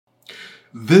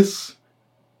This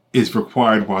is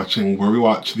Required Watching, where we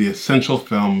watch the essential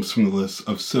films from the list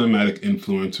of cinematic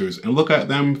influencers and look at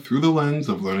them through the lens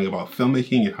of learning about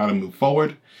filmmaking and how to move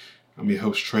forward. I'm your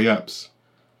host, Trey Epps.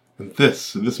 And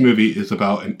this movie is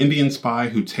about an Indian spy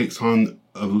who takes on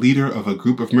a leader of a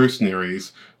group of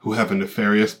mercenaries who have a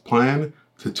nefarious plan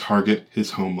to target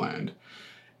his homeland.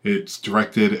 It's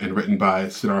directed and written by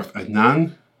Siddharth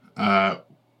Adnan,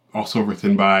 also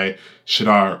written by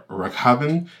Sridhar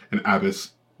Raghavan and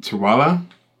Abbas Tirwala.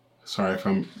 Sorry if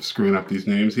I'm screwing up these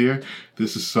names here.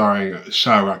 This is starring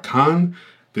Shah Rukh Khan,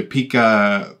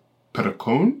 Deepika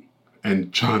Padukone,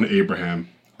 and John Abraham.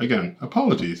 Again,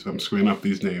 apologies if I'm screwing up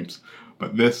these names,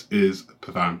 but this is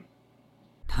Pathaan.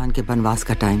 Pathan के बनवास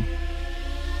का time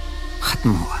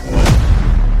खत्म हुआ।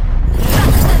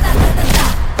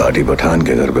 Party Pathan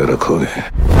के घर पे रखोगे,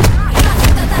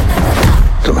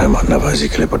 तुम्हें मरनाबाजी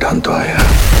के लिए पठान तो आया।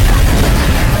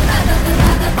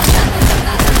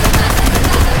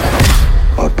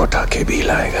 और पटाखे भी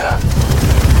लाएगा।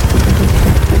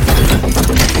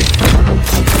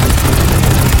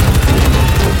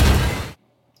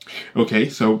 Okay,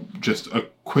 so just a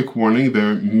quick warning,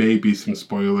 there may be some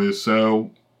spoilers,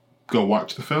 so go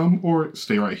watch the film or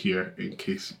stay right here in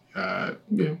case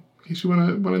you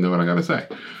want to know what I gotta say.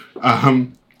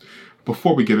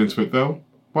 Before we get into it though,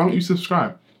 why don't you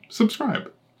subscribe?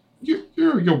 Subscribe.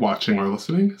 You're watching or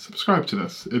listening. Subscribe to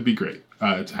this. It'd be great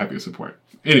to have your support.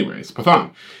 Anyways,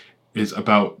 Pathaan is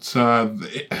about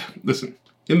listen.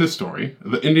 In this story,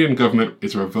 the Indian government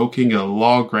is revoking a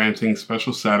law granting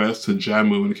special status to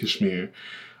Jammu and Kashmir,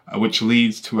 which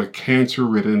leads to a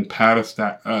cancer-ridden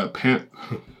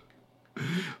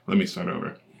Let me start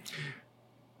over.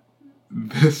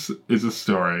 This is a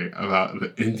story about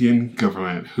the Indian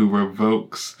government who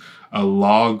revokes a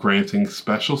law granting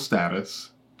special status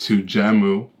to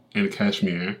Jammu and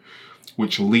Kashmir,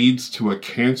 which leads to a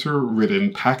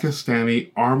cancer-ridden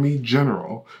Pakistani army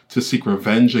general to seek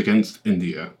revenge against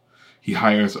India. He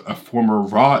hires a former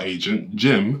RAW agent,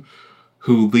 Jim,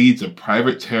 who leads a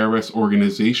private terrorist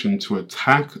organization to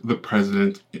attack the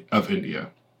president of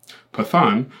India.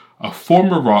 Pathaan, a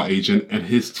former RAW agent, and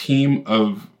his team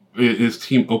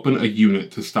open a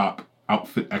unit to stop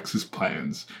Outfit X's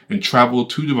plans and travel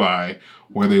to Dubai,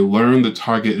 where they learn the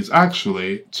target is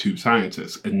actually two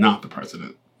scientists and not the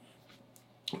president.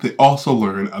 They also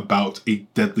learn about a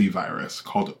deadly virus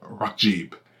called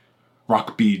Rakbeej,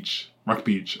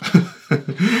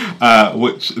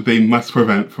 which they must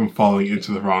prevent from falling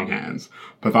into the wrong hands.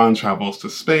 Pathaan travels to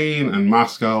Spain and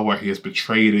Moscow, where he is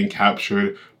betrayed and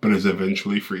captured, but is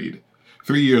eventually freed.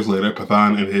 3 years later,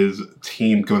 Pathaan and his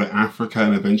team go to Africa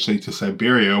and eventually to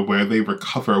Siberia, where they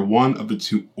recover one of the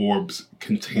two orbs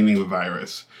containing the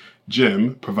virus.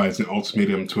 Jim provides an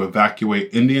ultimatum to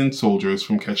evacuate Indian soldiers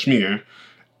from Kashmir,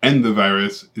 and the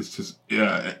virus is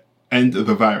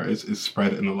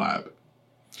spread in the lab.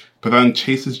 Pathaan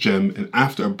chases Jim, and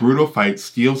after a brutal fight,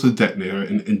 steals the detonator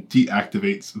and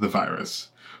deactivates the virus.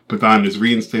 Pathaan is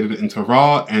reinstated into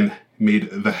RAW and made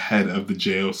the head of the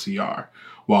JOCR,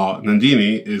 while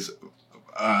Nandini is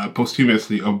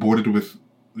posthumously awarded with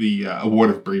the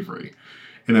Award of Bravery.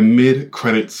 In a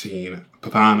mid-credit scene,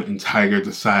 Pathaan and Tiger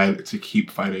decide to keep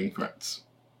fighting threats.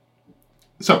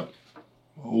 So,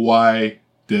 why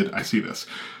did I see this?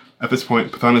 At this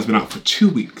point, Pathaan has been out for 2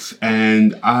 weeks,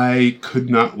 and I could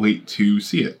not wait to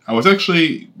see it. I was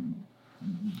actually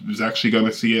going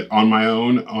to see it on my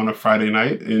own on a Friday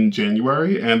night in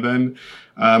January, and then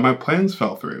my plans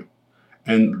fell through.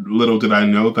 And little did I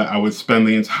know that I would spend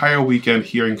the entire weekend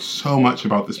hearing so much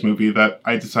about this movie that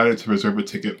I decided to reserve a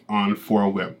ticket for a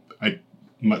whim.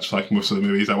 Much like most of the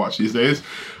movies I watch these days,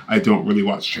 I don't really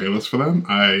watch trailers for them.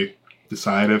 I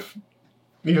decide if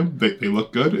they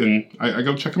look good, and I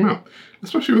go check them out.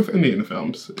 Especially with Indian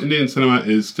films. Indian cinema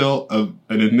is still an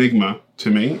enigma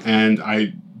to me, and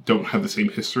I don't have the same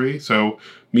history, so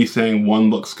me saying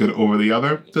one looks good over the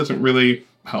other doesn't really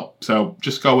help. So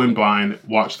just go in blind,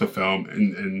 watch the film,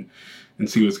 and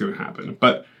see what's going to happen.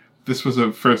 But this was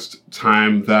the first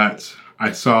time that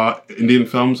I saw Indian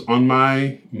films on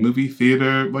my movie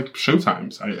theater,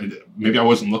 showtimes. Maybe I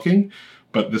wasn't looking,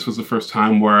 but this was the first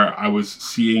time where I was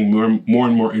seeing more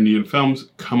and more Indian films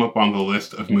come up on the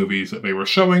list of movies that they were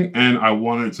showing, and I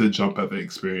wanted to jump at the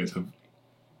experience of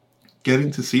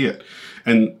getting to see it.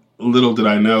 And little did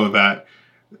I know that,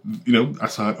 I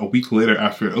saw it a week later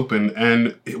after it opened,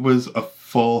 and it was a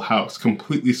full house,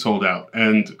 completely sold out.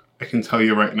 And I can tell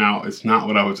you right now, it's not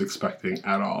what I was expecting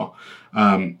at all.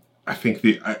 I think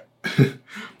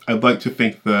I'd like to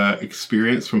think the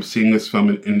experience from seeing this film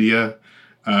in India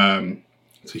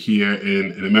to here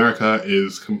in America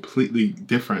is completely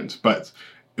different, but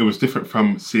it was different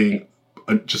from seeing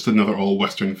just another old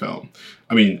Western film.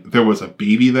 I mean, there was a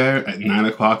baby there at 9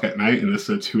 o'clock at night, and this is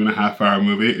a 2.5-hour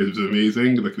movie. It was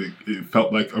amazing. Like it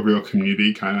felt like a real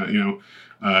community kind of,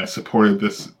 supported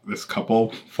this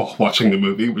couple while watching the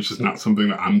movie, which is not something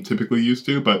that I'm typically used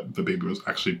to. But the baby was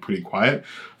actually pretty quiet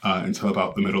until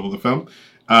about the middle of the film.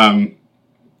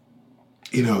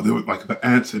 There were like the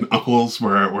aunts and uncles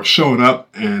were showing up,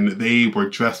 and they were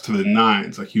dressed to the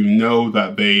nines. Like,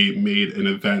 that they made an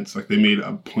event, like they made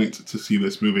a point to see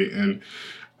this movie. And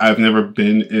I've never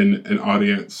been in an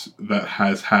audience that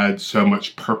has had so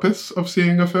much purpose of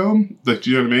seeing a film. Like, do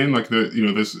you know what I mean? Like,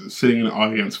 there's sitting in an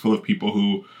audience full of people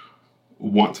who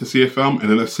want to see a film, and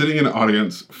then they're sitting in an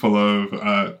audience full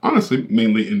of, honestly,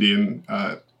 mainly Indian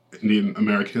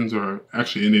Americans, or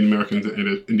actually Indian Americans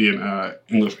and Indian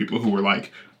English people who were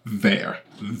like there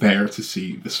to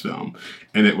see this film.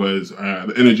 And it was,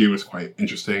 the energy was quite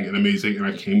interesting and amazing. And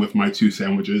I came with my 2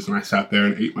 sandwiches, and I sat there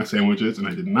and ate my sandwiches, and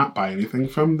I did not buy anything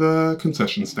from the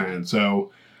concession stand.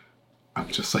 So I'm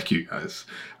just like you guys.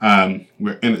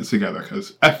 We're in it together,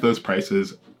 because F those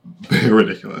prices, they're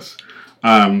ridiculous.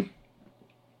 But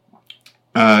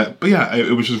yeah,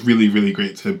 it was just really, really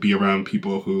great to be around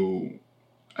people who,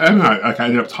 I don't know, I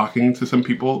ended up talking to some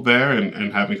people there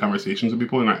and having conversations with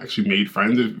people, and I actually made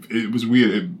friends. It was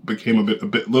weird. It became a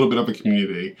little bit of a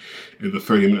community in the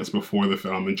 30 minutes before the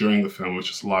film, and during the film was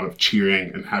just a lot of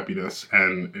cheering and happiness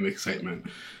and excitement.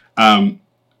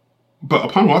 But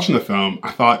upon watching the film,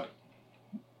 I thought,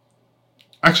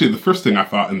 actually the first thing I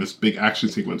thought in this big action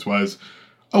sequence was,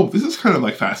 oh, this is kind of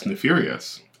like Fast and the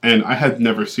Furious. And I had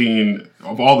never seen,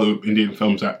 of all the Indian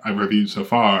films that I've reviewed so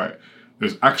far,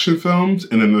 there's action films,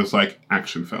 and then there's like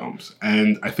action films.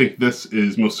 And I think this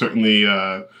is most certainly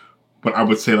what I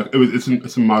would say, like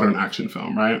it's a modern action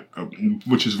film, right?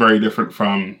 Which is very different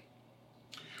from,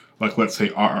 like, let's say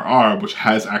RRR, which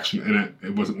has action in it.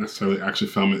 It wasn't necessarily an action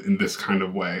film in this kind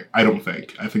of way. I don't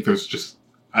think. I think there's just,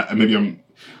 maybe I'm,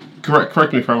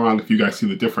 correct me if I'm wrong if you guys see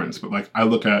the difference, but like I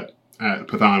look at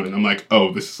Pathaan and I'm like,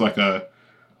 oh, this is like a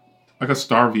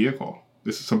star vehicle.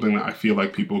 This is something that I feel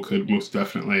like people could most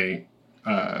definitely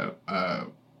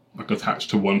like attach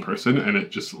to one person, and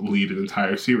it just lead an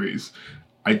entire series.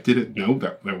 I didn't know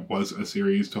that there was a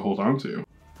series to hold on to.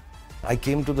 I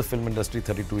came to the film industry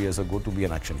 32 years ago to be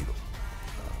an action hero,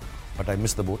 but I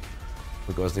missed the boat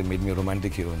because they made me a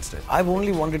romantic hero instead. I've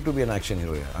only wanted to be an action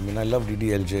hero. I mean, I love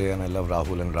DDLJ and I love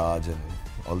Rahul and Raj and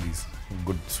all these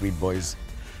good sweet boys,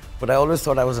 but I always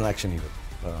thought I was an action hero.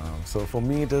 So for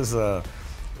me,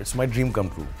 it's my dream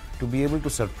come true to be able to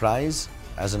surprise.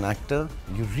 As an actor,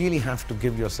 you really have to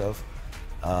give yourself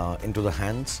into the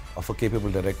hands of a capable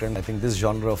director. And I think this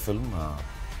genre of film,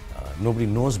 nobody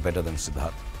knows better than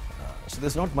Siddharth. So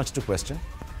there's not much to question.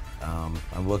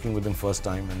 I'm working with him first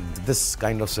time, and this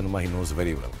kind of cinema he knows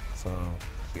very well. So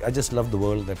I just love the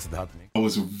world that Siddharth makes. I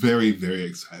was very, very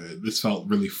excited. This felt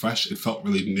really fresh. It felt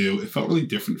really new. It felt really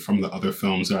different from the other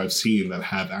films that I've seen that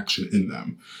have action in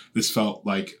them. This felt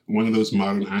like one of those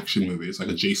modern action movies, like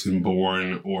a Jason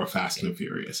Bourne or Fast and the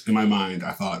Furious. In my mind,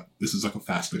 I thought this is like a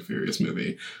Fast and the Furious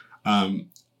movie. And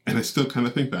I still kind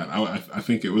of think that. I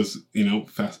think it was,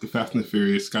 Fast and the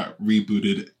Furious got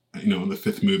rebooted, in the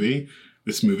 5th movie.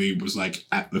 This movie was like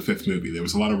at the 5th movie. There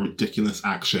was a lot of ridiculous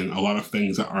action, a lot of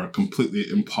things that are completely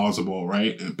implausible,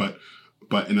 right? But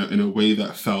in a way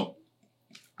that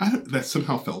that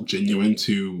somehow felt genuine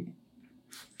to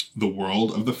the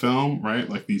world of the film, right?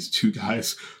 Like these 2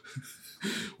 guys,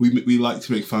 we like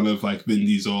to make fun of like Vin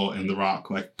Diesel and The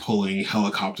Rock, like pulling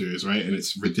helicopters, right? And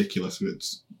it's ridiculous and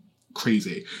it's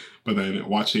crazy. But then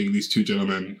watching these 2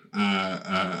 gentlemen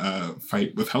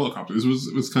fight with helicopters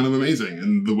was kind of amazing,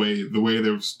 and the way they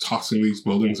were tossing these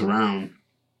buildings around,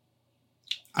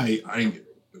 I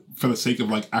for the sake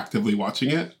of like actively watching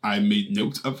it, I made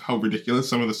note of how ridiculous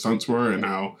some of the stunts were and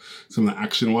how some of the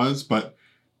action was, but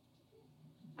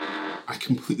I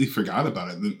completely forgot about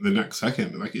it the next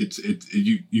second. Like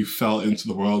you fell into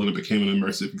the world and it became an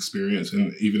immersive experience,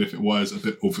 and even if it was a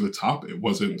bit over the top, it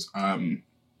wasn't.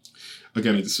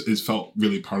 Again, it felt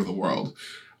really part of the world.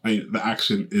 I mean, the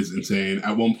action is insane.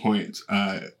 At one point,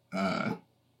 the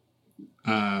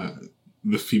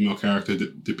female character,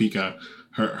 Deepika,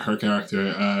 her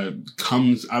character,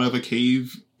 comes out of a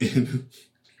cave in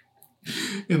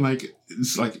like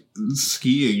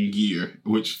skiing gear,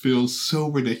 which feels so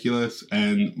ridiculous.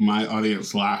 And my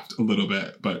audience laughed a little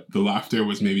bit, but the laughter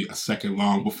was maybe a second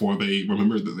long before they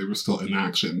remembered that they were still in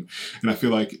action. And I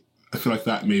feel like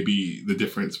that may be the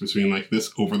difference between like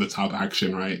this over the top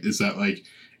action, right? Is that like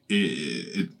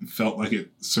it felt like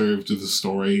it served the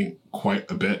story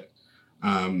quite a bit.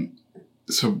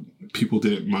 so people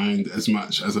didn't mind as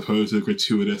much as opposed to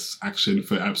gratuitous action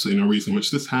for absolutely no reason,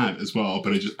 which this had as well.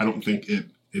 But I don't think it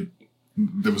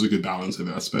there was a good balance of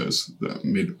it, I suppose, that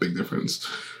made a big difference.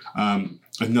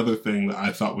 Another thing that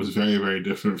I thought was very, very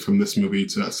different from this movie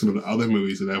to some of the other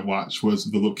movies that I've watched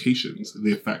was the locations,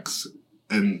 the effects,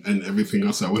 and everything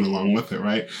else that went along with it,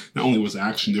 right? Not only was the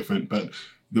action different, but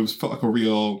there felt like a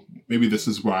real, maybe this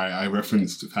is why I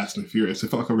referenced Fast and Furious, it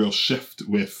felt like a real shift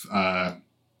with the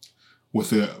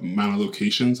amount of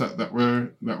locations that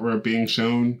were being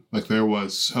shown. Like, there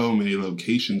was so many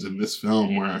locations in this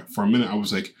film where for a minute I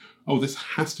was like, oh, this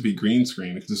has to be green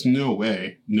screen, because there's no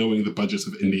way, knowing the budgets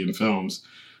of Indian films,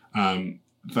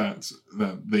 that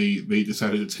they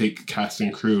decided to take cast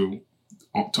and crew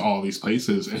to all these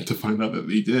places, and to find out that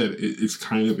they did, it's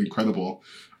kind of incredible.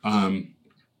 And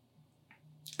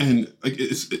like,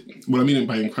 what I mean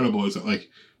by incredible is that, like,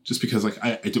 just because like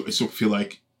I don't feel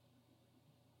like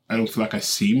I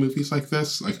see movies like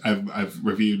this. Like, I've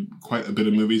reviewed quite a bit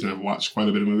of movies and I've watched quite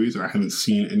a bit of movies, and I haven't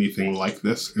seen anything like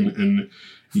this in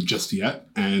just yet.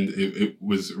 And it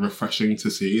was refreshing to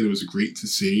see. It was great to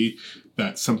see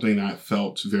that something that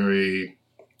felt very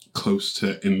close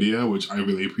to India, which I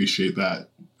really appreciate that.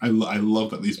 I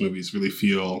love that these movies really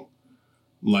feel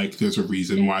like there's a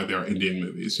reason why they're Indian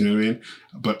movies, you know what I mean?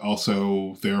 But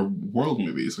also they're world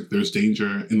movies. Like, there's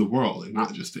danger in the world and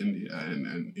not just India.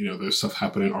 And you know, there's stuff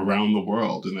happening around the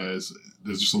world, and there's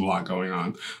just a lot going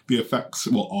on. The effects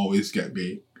will always get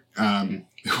me. It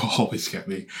will always get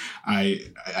me. I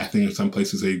think in some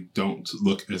places they don't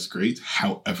look as great.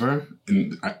 However,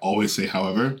 and I always say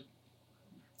however,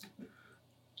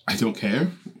 I don't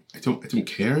care. I don't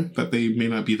care that they may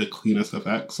not be the cleanest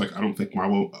effects. Like, I don't think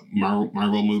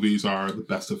Marvel movies are the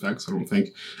best effects. I don't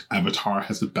think Avatar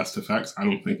has the best effects. I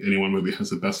don't think any one movie has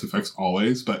the best effects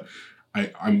always. But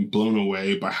I'm blown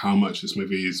away by how much this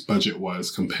movie's budget was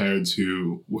compared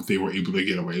to what they were able to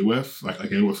get away with. Like,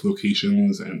 again, with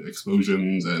locations and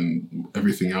explosions and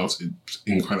everything else, it's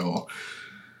incredible.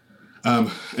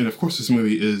 And of course, this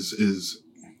movie is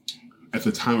at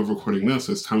the time of recording this,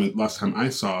 last time I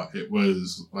saw it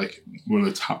was like one of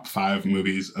the top 5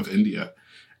 movies of India.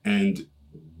 And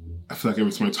I feel like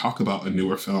every time I talk about a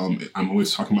newer film, I'm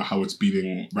always talking about how it's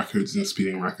beating records and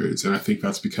speeding records. And I think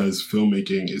that's because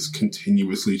filmmaking is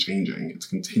continuously changing. It's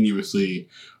continuously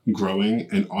growing,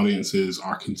 and audiences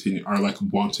are like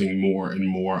wanting more and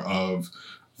more of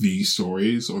the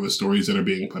stories, or the stories that are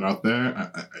being put out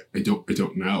there. I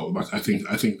don't know. Like, I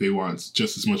think they want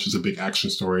just as much as the big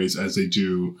action stories as they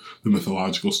do the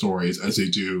mythological stories, as they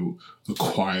do the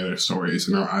quieter stories.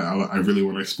 And I really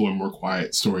want to explore more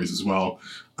quiet stories as well.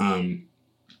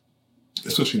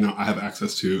 Especially now I have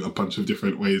access to a bunch of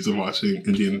different ways of watching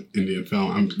Indian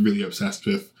film. I'm really obsessed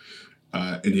with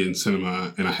Indian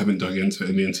cinema, and I haven't dug into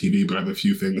Indian TV, but I have a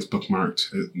few things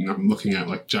bookmarked. I'm looking at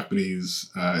like Japanese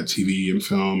TV and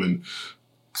film, and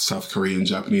South Korean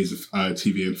Japanese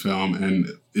TV and film, and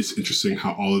it's interesting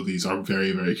how all of these are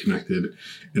very, very connected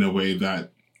in a way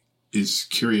that is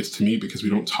curious to me, because we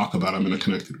don't talk about them in a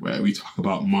connected way. We talk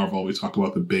about Marvel, we talk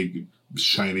about the big,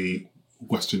 shiny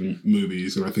Western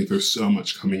movies, and I think there's so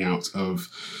much coming out of,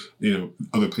 you know,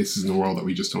 other places in the world that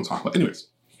we just don't talk about. Anyways,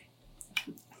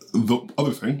 the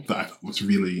other thing that I thought was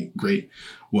really great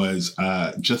was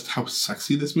just how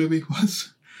sexy this movie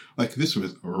was. Like, this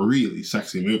was a really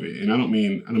sexy movie, and I don't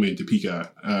mean Deepika.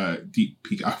 I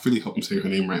really hope I'm saying her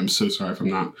name right. I'm so sorry if I'm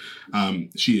not.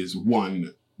 She is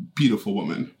one beautiful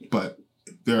woman, but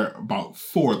there are about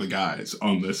 4 of the guys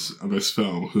on this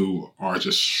film who are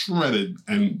just shredded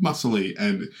and muscly,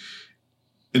 and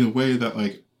in a way that,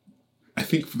 like, I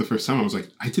think for the first time I was like,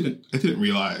 I didn't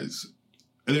realize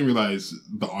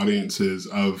the audiences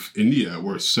of India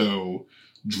were so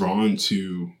drawn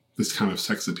to this kind of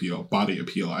sex appeal, body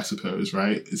appeal, I suppose,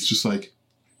 right? It's just like,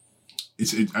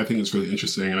 I think it's really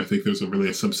interesting, and I think there's a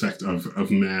subsect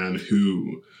of man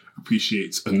who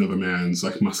appreciates another man's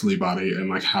like muscly body, and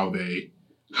like how they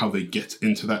get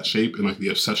into that shape, and like the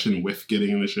obsession with getting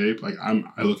in the shape. Like,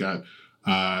 I look at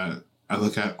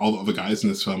all the other guys in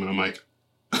this film, and I'm like,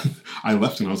 I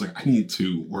left and I was like, I need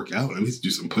to work out. I need to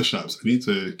do some push-ups. I need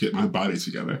to get my body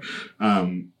together.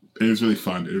 It was really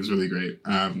fun. It was really great.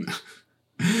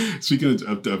 Speaking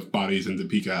of bodies and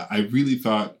Deepika, I really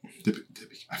thought,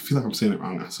 I feel like I'm saying it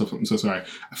wrong now, so I'm so sorry.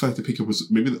 I feel like Deepika was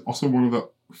maybe also one of the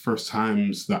first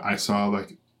times that I saw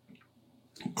like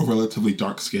a relatively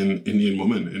dark-skinned Indian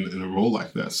woman in a role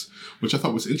like this, which I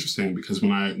thought was interesting, because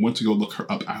when I went to go look her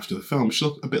up after the film, she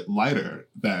looked a bit lighter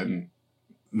than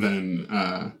in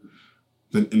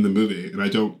the movie, and I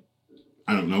don't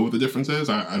know what the difference is.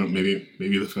 I don't maybe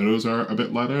the photos are a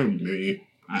bit lighter. Maybe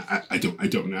I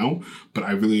don't know, but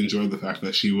I really enjoyed the fact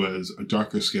that she was a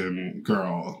darker skinned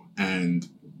girl, and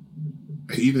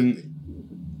I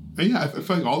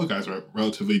feel like all the guys were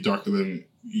relatively darker than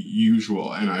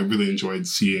usual, and I really enjoyed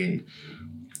seeing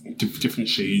different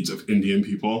shades of Indian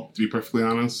people, to be perfectly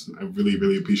honest. I really,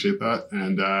 really appreciate that,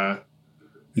 and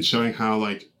showing how,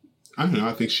 like, I don't know,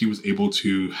 I think she was able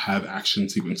to have action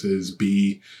sequences,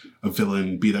 be a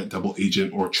villain, be that double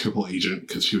agent or triple agent,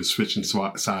 because she was switching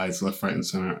sides left, right, and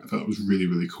center. I thought it was really,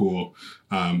 really cool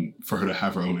for her to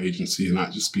have her own agency and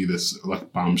not just be this,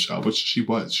 like, bombshell, which she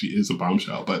was. She is a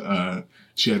bombshell, but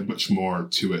she had much more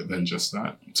to it than just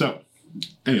that. So,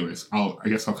 anyways, I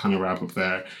guess I'll kind of wrap up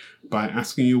there by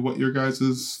asking you what your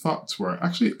guys' thoughts were.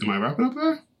 Actually, am I wrapping up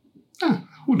there? Yeah,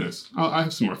 who knows? I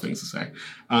have some more things to say.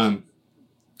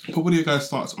 But what are your guys'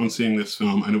 thoughts on seeing this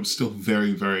film? I know it's still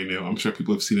very, very new. I'm sure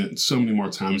people have seen it so many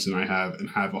more times than I have, and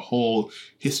have a whole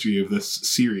history of this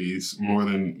series more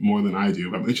than I do.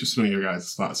 But I'm interested in your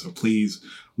guys' thoughts, so please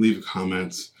leave a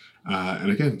comment. And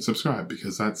again, subscribe,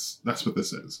 because that's what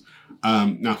this is.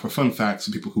 Now, for fun facts,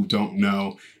 for people who don't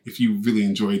know, if you really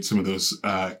enjoyed some of those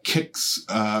kicks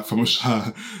from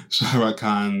Shah Rukh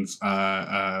Khan's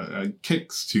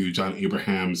kicks to John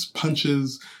Abraham's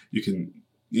punches, you can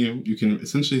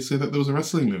essentially say that those are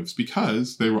wrestling moves,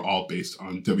 because they were all based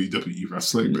on WWE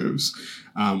wrestling moves,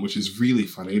 which is really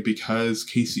funny because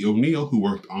Casey O'Neill, who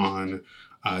worked on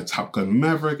Top Gun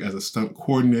Maverick as a stunt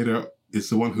coordinator, is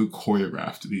the one who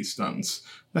choreographed these stunts.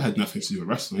 That had nothing to do with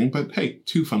wrestling, but hey,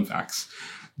 2 fun facts.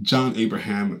 John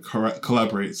Abraham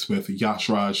collaborates with Yash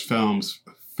Raj Films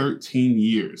 13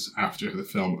 years after the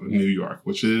film of New York,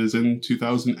 which is in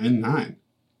 2009.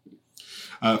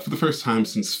 For the first time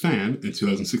since Fan in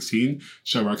 2016,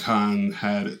 Shah Rukh Khan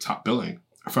had top billing.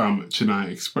 From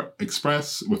Chennai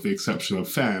Express, with the exception of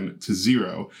Fan, to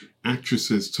Zero,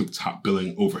 actresses took top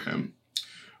billing over him.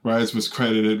 Rise was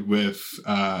credited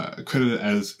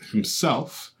as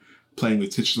himself playing the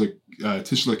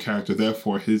titular character.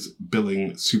 Therefore, his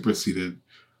billing superseded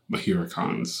Mahira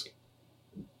Khan's.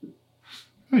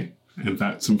 Hey, and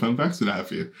that's some fun facts that I have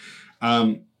for you.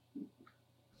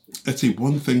 I'd say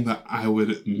one thing that I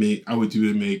would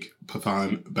do to make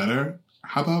Pathaan better.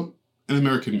 How about an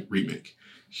American remake?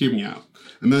 Hear me out.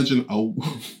 Imagine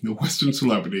Western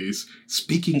celebrities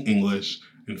speaking English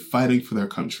and fighting for their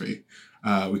country.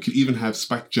 We could even have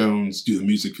Spike Jonze do the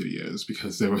music videos,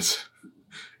 because there was,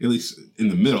 at least in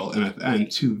the middle and at the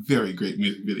end, 2 very great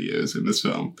music videos in this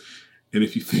film. And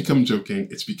if you think I'm joking,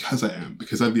 it's because I am,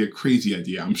 because that'd be a crazy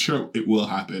idea. I'm sure it will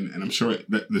happen, and I'm sure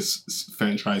that this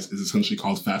franchise is essentially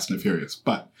called Fast and Furious,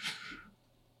 but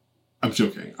I'm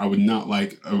joking. I would not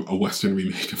like a Western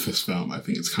remake of this film. I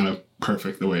think it's kind of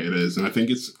perfect the way it is, and I think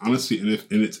it's honestly in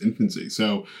its infancy.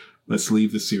 So let's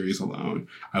leave the series alone.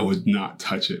 I would not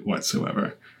touch it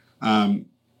whatsoever. But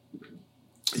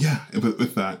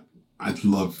with that, I'd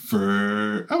love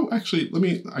for... Oh,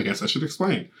 actually, I guess I should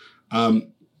explain.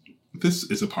 This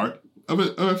is a part of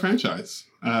a franchise.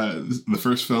 The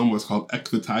first film was called Ek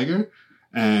the Tiger,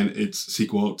 and its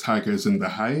sequel, Tigers in the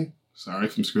Hai, sorry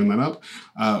if I'm screwing that up,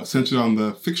 centered on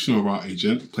the fictional Raw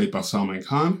agent played by Salman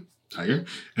Khan, Tiger,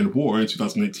 and War in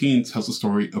 2018 tells the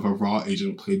story of a Raw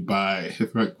agent played by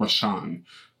Hrithik Roshan,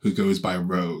 who goes by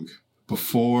Rogue.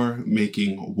 Before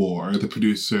making War, the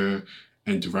producer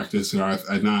and director Siddharth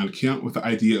Adnan came up with the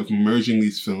idea of merging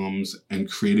these films and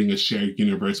creating a shared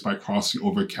universe by crossing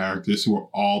over characters who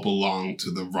all belong to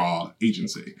the Raw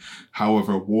agency.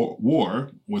 However,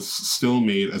 War was still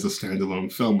made as a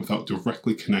standalone film without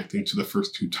directly connecting to the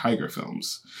first 2 Tiger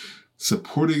films,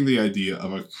 supporting the idea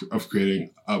of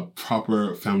creating a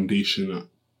proper foundation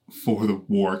for the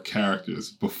War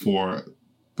characters before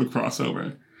the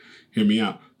crossover. Hear me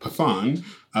out. Pathaan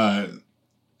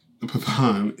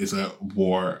is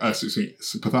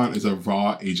Pathaan is a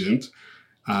Raw agent,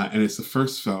 and it's the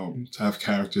first film to have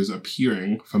characters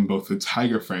appearing from both the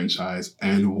Tiger franchise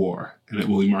and War, and it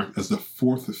will be marked as the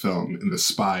 4th film in the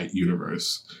Spy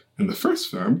universe, and the first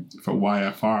film for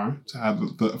YFR to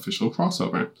have the official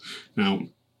crossover. Now,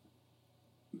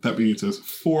 that means there's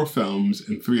 4 films,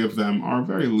 and 3 of them are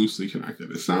very loosely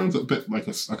connected. It sounds a bit like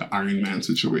an Iron Man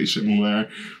situation where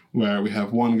we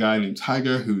have one guy named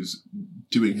Tiger who's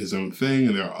doing his own thing,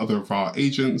 and there are other Raw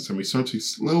agents, and we start to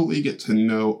slowly get to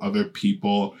know other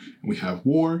people. And we have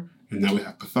War, and now we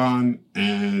have Pathaan,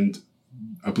 and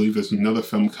I believe there's another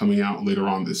film coming out later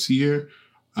on this year.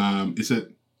 I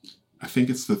think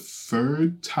it's the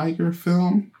 3rd Tiger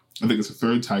film.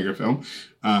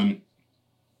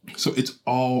 So it's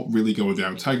all really going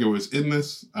down. Tiger was in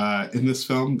this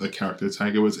film. The character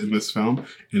Tiger was in this film,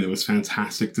 and it was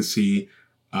fantastic to see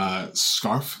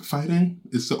Scarf fighting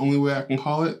is the only way I can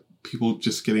call it. People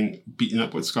just getting beaten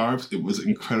up with scarves. It was an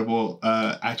incredible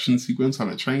action sequence on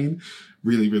a train.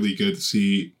 Really, really good to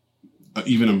see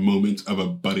even a moment of a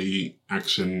buddy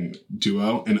action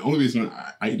duo. And the only reason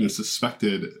I even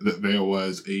suspected that there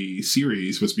was a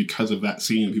series was because of that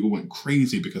scene. People went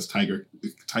crazy because Tiger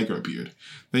appeared.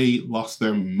 They lost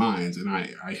their minds, and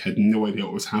I had no idea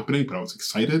what was happening, but I was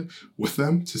excited with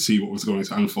them to see what was going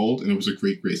to unfold, and it was a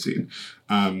great, great scene.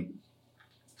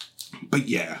 But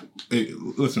yeah,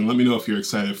 listen, let me know if you're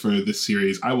excited for this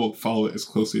series. I will follow it as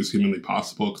closely as humanly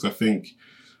possible, because I think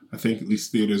at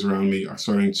least theaters around me are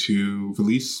starting to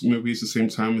release movies the same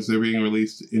time as they're being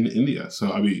released in India.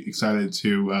 So I'll be excited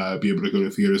to be able to go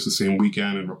to theaters the same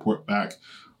weekend and report back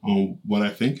on what I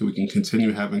think, and we can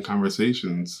continue having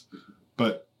conversations.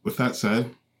 But with that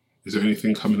said, is there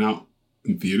anything coming out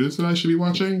in theaters that I should be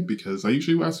watching? Because I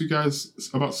usually ask you guys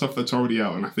about stuff that's already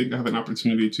out, and I think I have an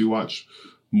opportunity to watch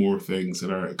more things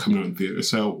that are coming out in theaters.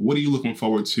 So what are you looking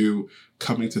forward to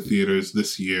coming to theaters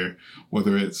this year?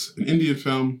 Whether it's an Indian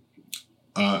film,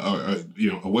 or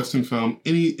a Western film,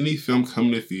 any film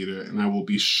coming to theater, and I will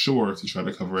be sure to try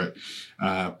to cover it.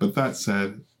 But that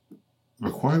said,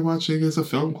 Required Watching is a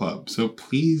film club, so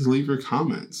please leave your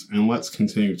comments and let's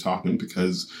continue talking,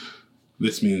 because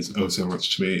this means oh so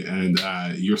much to me, and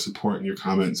your support and your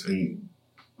comments and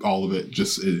all of it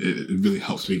just it really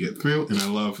helps me get through. And I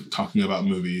love talking about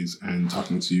movies and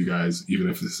talking to you guys, even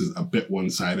if this is a bit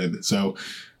one-sided. So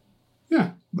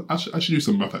yeah, I should do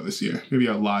something about that this year. Maybe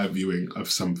a live viewing of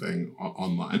something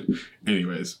online.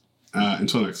 Anyways,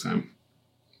 until next time,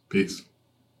 peace.